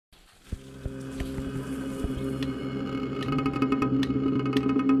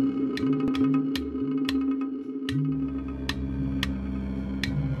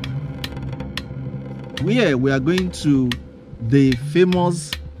we are going to the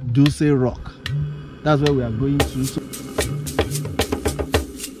famous DUTSE rock. That's where we are going to.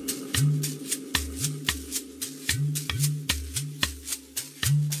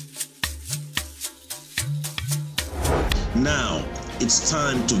 Now, it's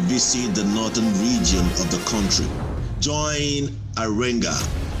time to visit the northern region of the country. Join Arenga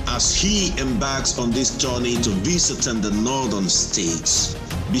as he embarks on this journey to visiting the northern states.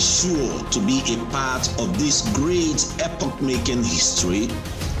 Be sure to be a part of this great epoch-making history.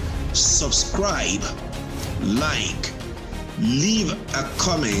 Subscribe, like, leave a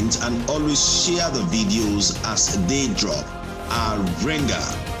comment, and always share the videos as they drop. Arenga,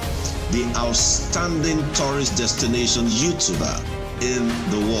 the outstanding tourist destination YouTuber in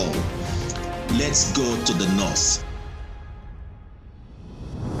the world. Let's go to the north.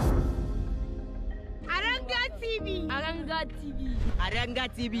 Arenga TV. Arenga TV. Arenga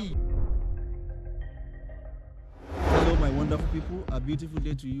TV. Hello, my wonderful people. A beautiful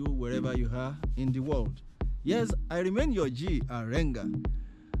day to you wherever you are in the world. Yes, I remain your G, Arenga.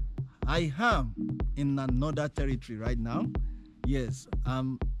 I am in another territory right now. Yes,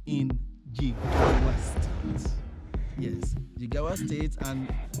 I'm in Jigawa State. Yes, Jigawa State,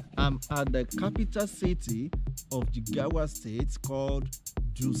 and I'm at the capital city of Jigawa State called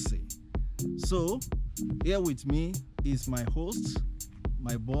DUTSE. So, here with me is my host,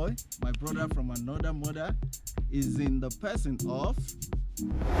 my boy, my brother from another mother, is in the person of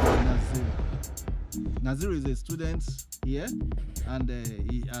Nazir. Nazir is a student here, and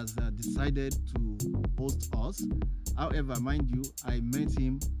he has decided to host us. However, mind you, I met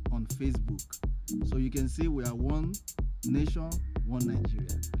him on Facebook. So you can see we are one nation, one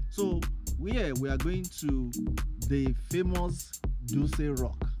Nigeria. So we are going to the famous DUTSE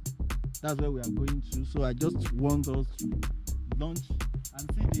rock. That's where we are going to. So I just want us to launch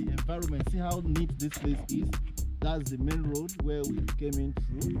and see the environment, see how neat this place is. That's the main road where we came in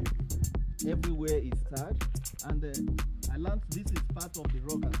through. Everywhere is tarred, and I learned this is part of the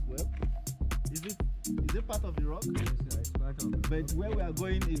rock as well. Is it part of the rock? Yes, sir, it's part of the rock. But where we are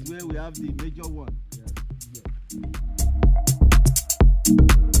going is where we have the major one. Yes.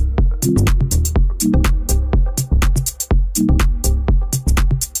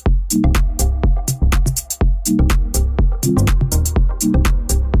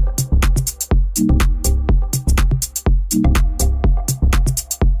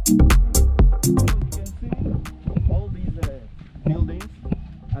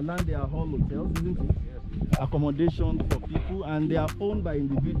 They are all hotels, isn't it? Yes. Accommodation for people, and they are owned by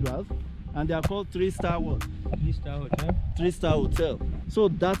individuals, and they are called 3-star what? 3-star hotel. 3-star hotel. So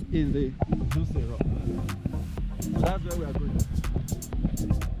that is the DUTSE rock. So that's where we are going.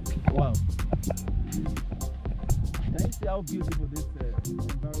 Wow. Can you see how beautiful this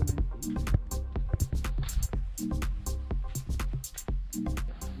environment is?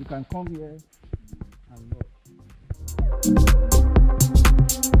 You can come here and look.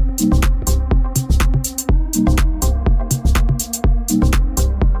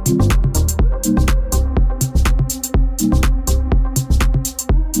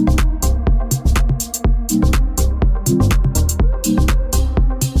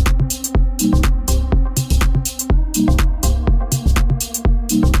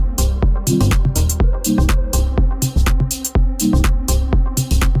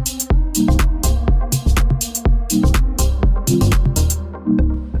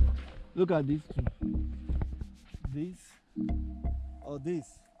 Look at these two. This or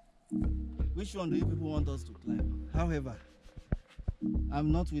this. Which one do you people want us to climb? However,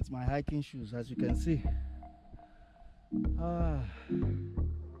 I'm not with my hiking shoes, as you can see. I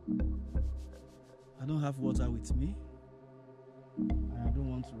don't have water with me, and I don't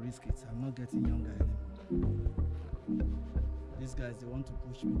want to risk it. I'm not getting younger anymore. These guys, they want to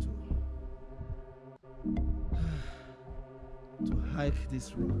push me to hike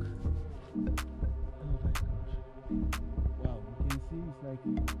this rock. Oh my God. Wow, you can see it's like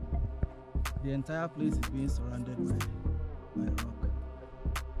the entire place is being surrounded by rock.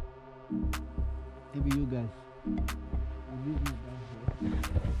 Maybe you guys.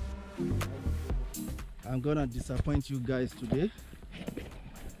 I'm gonna disappoint you guys today,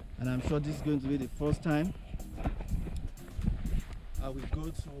 and I'm sure this is going to be the first time I will go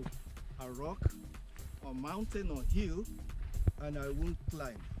to a rock or mountain or hill and I won't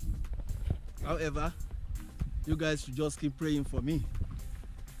climb. However, you guys should just keep praying for me.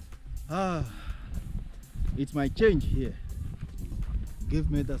 It might change here. Give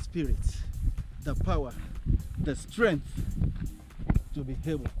me the spirit, the power, the strength to be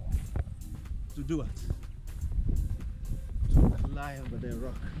able to do it. To climb over the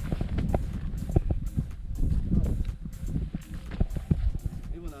rock.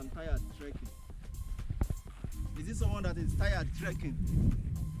 tired trekking? Is this someone that is tired trekking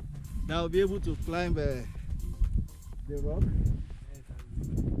that will be able to climb the rock?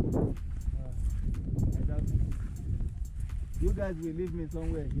 You guys will leave me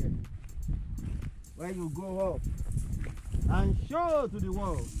somewhere here where you go up and show to the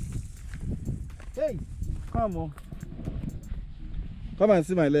world. Hey, come on. Come and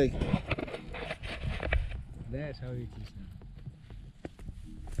see my leg. That's how it is now.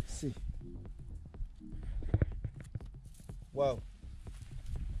 See. Wow.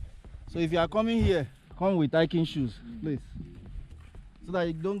 So if you are coming here, come with hiking shoes, please. So that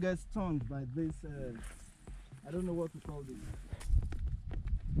you don't get stung by this, I don't know what to call this.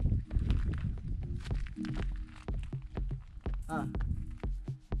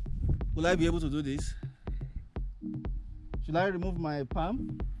 Will I be able to do this? Should I remove my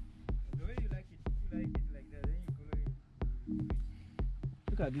palm? The way you like it, if you like it like that, then you follow it.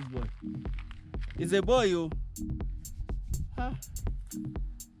 Look at this boy. It's a boy, yo.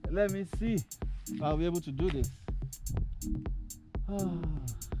 Let me see if I'll be able to do this.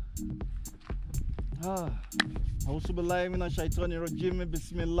 Auzubillahi minash shaitani rajim.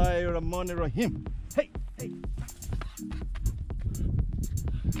 Bismillahir rahmanir rahim. Hey, hey.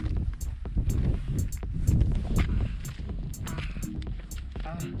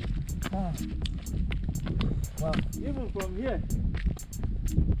 Wow, even from here,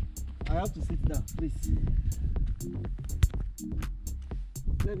 I have to sit down, please.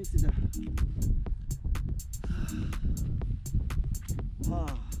 Let me sit down.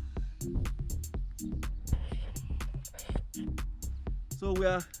 So we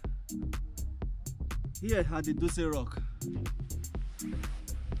are here at the DUTSE rock.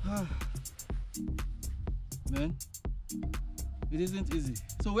 Man, it isn't easy.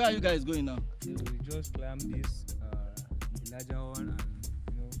 So where are you guys going now? So we just climb this, the larger one,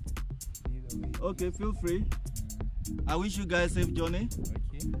 and either way. Okay, feel free. I wish you guys safe journey.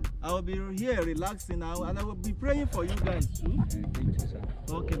 Okay. I will be here relaxing now, and I will be praying for you guys too. Thank you, sir.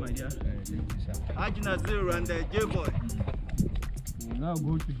 Okay, my dear. Thank you, sir. Ajina Zero and J-Boy. We will now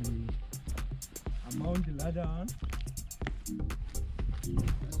go to the amount the ladder on.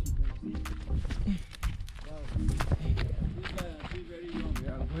 Wow. These guys are still very young. We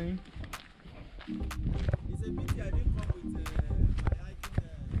are going. It's a pity I didn't come with my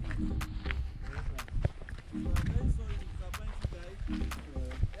hiking. So I'm very sorry to disappoint you guys.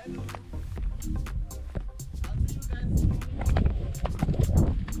 Hello. I'll see you guys soon.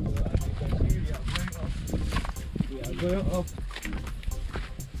 So as you can see, we are going up. We are going up.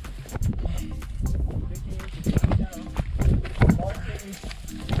 Taking it to the down.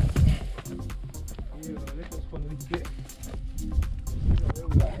 Let us follow it there.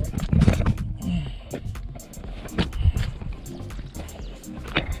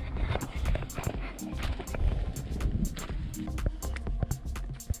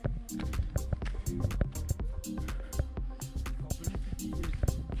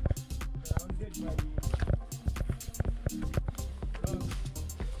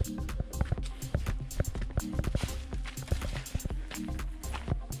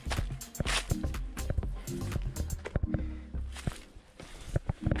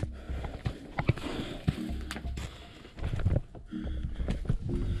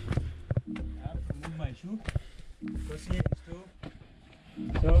 Because here is too.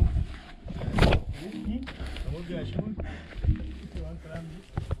 So, risky. Remove your shoes. If you want to climb this.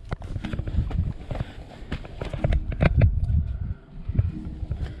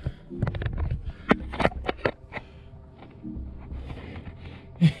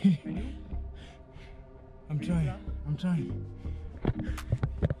 I'm trying.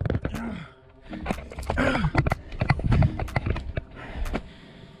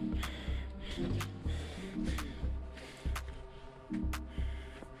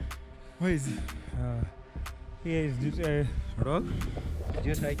 Where is it? Here is this rock.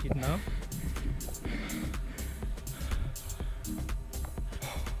 Just like it now.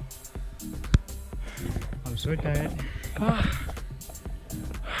 I'm so tired. I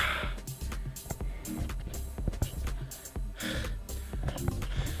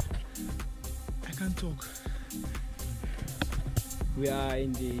can't talk. We are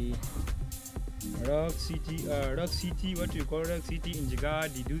in the Rock City, what we call Rock City in Jigawa,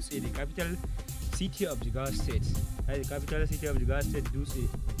 the DUTSE, the capital city of Jigawa State. That is the capital city of Jigawa State, DUTSE.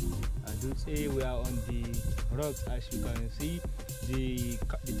 DUTSE, we are on the rocks. As you can see, the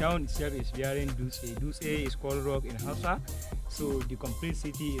town itself is bearing DUTSE. DUTSE is called rock in Hausa. So the complete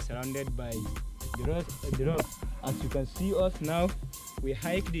city is surrounded by the rocks. As you can see us now, we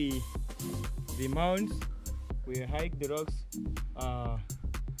hike the mounts, we hike the rocks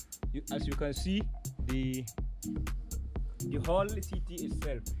as you can see, the whole city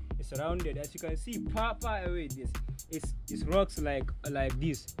itself is surrounded. As you can see, far away, it's rocks like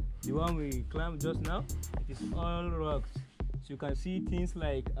this. The one we climbed just now, it is all rocks. So you can see things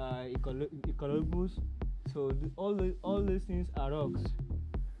like eucalyptus. So all these things are rocks.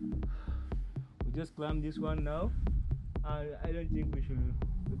 We just climbed this one now, and I don't think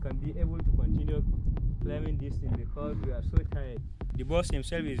we can be able to continue climbing this thing because we are so tired. The boss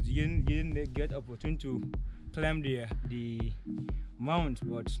himself didn't get opportunity to climb the mount,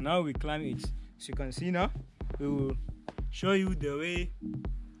 but now we climb it. As you can see now, we will show you the way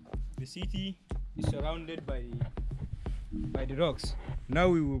the city is surrounded by the rocks. Now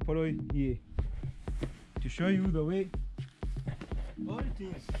we will follow here to show you the way all the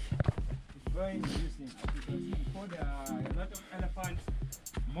things is going in this thing. As you can see, before there are a lot of elephants,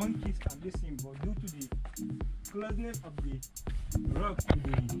 monkeys and this thing, but due to the closeness of the rocks to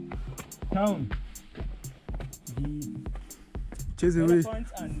the town, the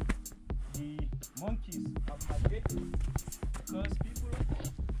elephants and the monkeys have migrated because people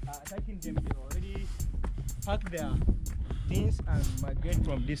are attacking them. They already pack their things and migrate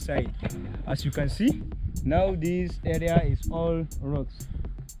from this side. As you can see, now this area is all rocks.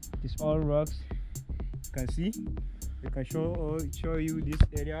 It's all rocks. You can see. We can show you this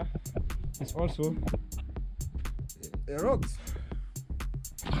area. It's also rocks.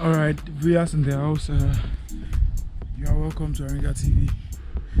 All right, viewers in the house, you are welcome to Arenga TV.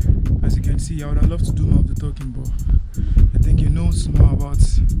 As you can see, I would have loved to do more of the talking, but I think you know more about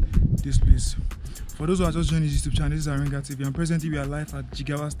this place. For those who are just joining this YouTube channel, this is Arenga TV, and presently we are live at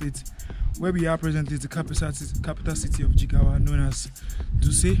Jigawa State. Where we are presently is the capital city of Jigawa, known as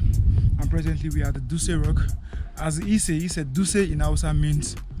DUTSE, and presently we are at the DUTSE Rock. As he said DUTSE in Hausa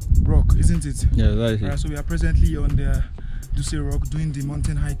means rock, isn't it? Yeah, that's it. So we are presently on the DUTSE Rock doing the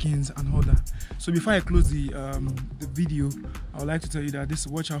mountain hikings and all that. So before I close the video, I would like to tell you that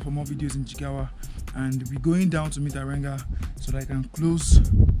watch out for more videos in Jigawa, and we're going down to meet Arenga so that I can close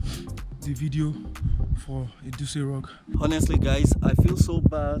the video for a DUTSE Rock. Honestly, guys, I feel so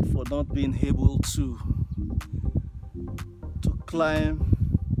bad for not being able to climb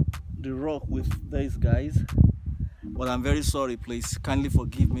the rock with these guys, but I'm very sorry. Please kindly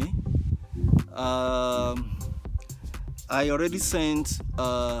forgive me. I already sent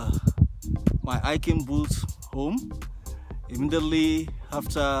my hiking boots home immediately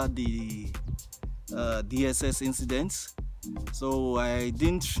after the DSS incident, so I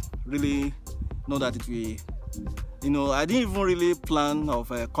didn't really know that it will, I didn't even really plan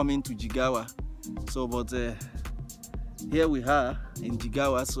of coming to Jigawa. So but here we are in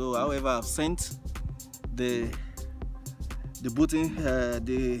Jigawa. So however, I've sent the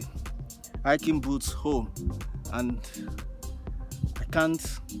hiking boots home, and I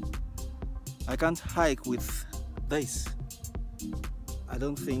can't hike with this. I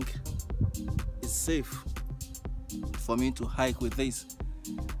don't think it's safe for me to hike with this,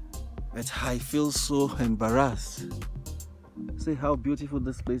 but I feel so embarrassed. See how beautiful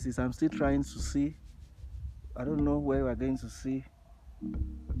this place is. I'm still trying to see. I don't know where we're going to see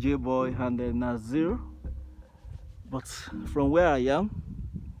J-Boy and Nazir, but from where I am,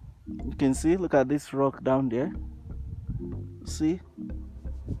 you can see, look at this rock down there. See,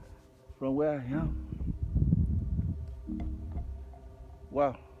 from where I am.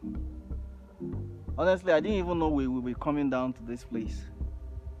 Wow. Honestly, I didn't even know we will be coming down to this place.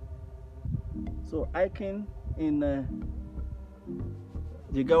 So hiking in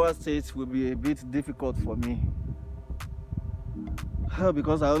Jigawa State will be a bit difficult for me,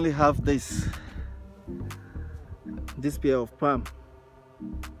 because I only have this pair of palm.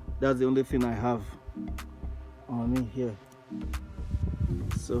 That's the only thing I have on me here,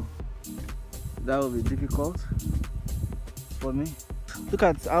 so that will be difficult for me. Look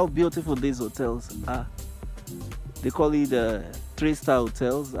at how beautiful these hotels are. They call it 3-star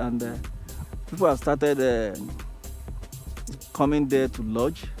hotels, and people have started coming there to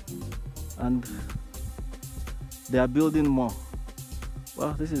lodge, and they are building more.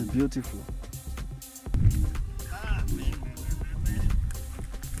 Wow, this is beautiful.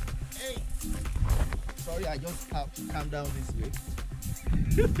 Hey, sorry, I just have to calm down this way.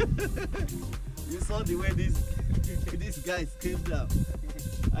 You saw the way these guys came down.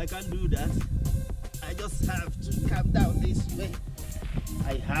 I can't do that. I just have to calm down this way.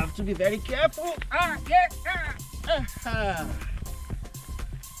 I have to be very careful.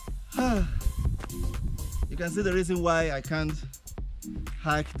 You can see the reason why I can't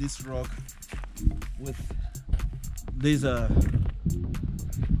hike this rock with this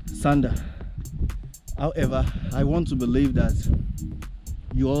sandal. However, I want to believe that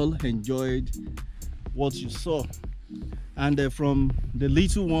you all enjoyed what you saw. And from the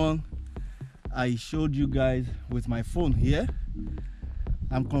little one I showed you guys with my phone here,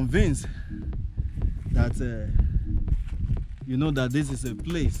 I'm convinced that you know that this is a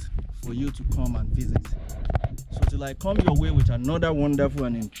place for you to come and visit. So till I come your way with another wonderful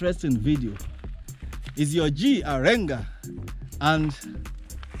and interesting video, is your G Arenga and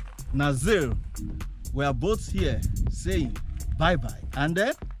Nazir. We are both here saying bye bye and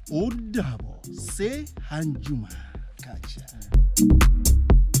then Odabo say Hanjuma Kacha.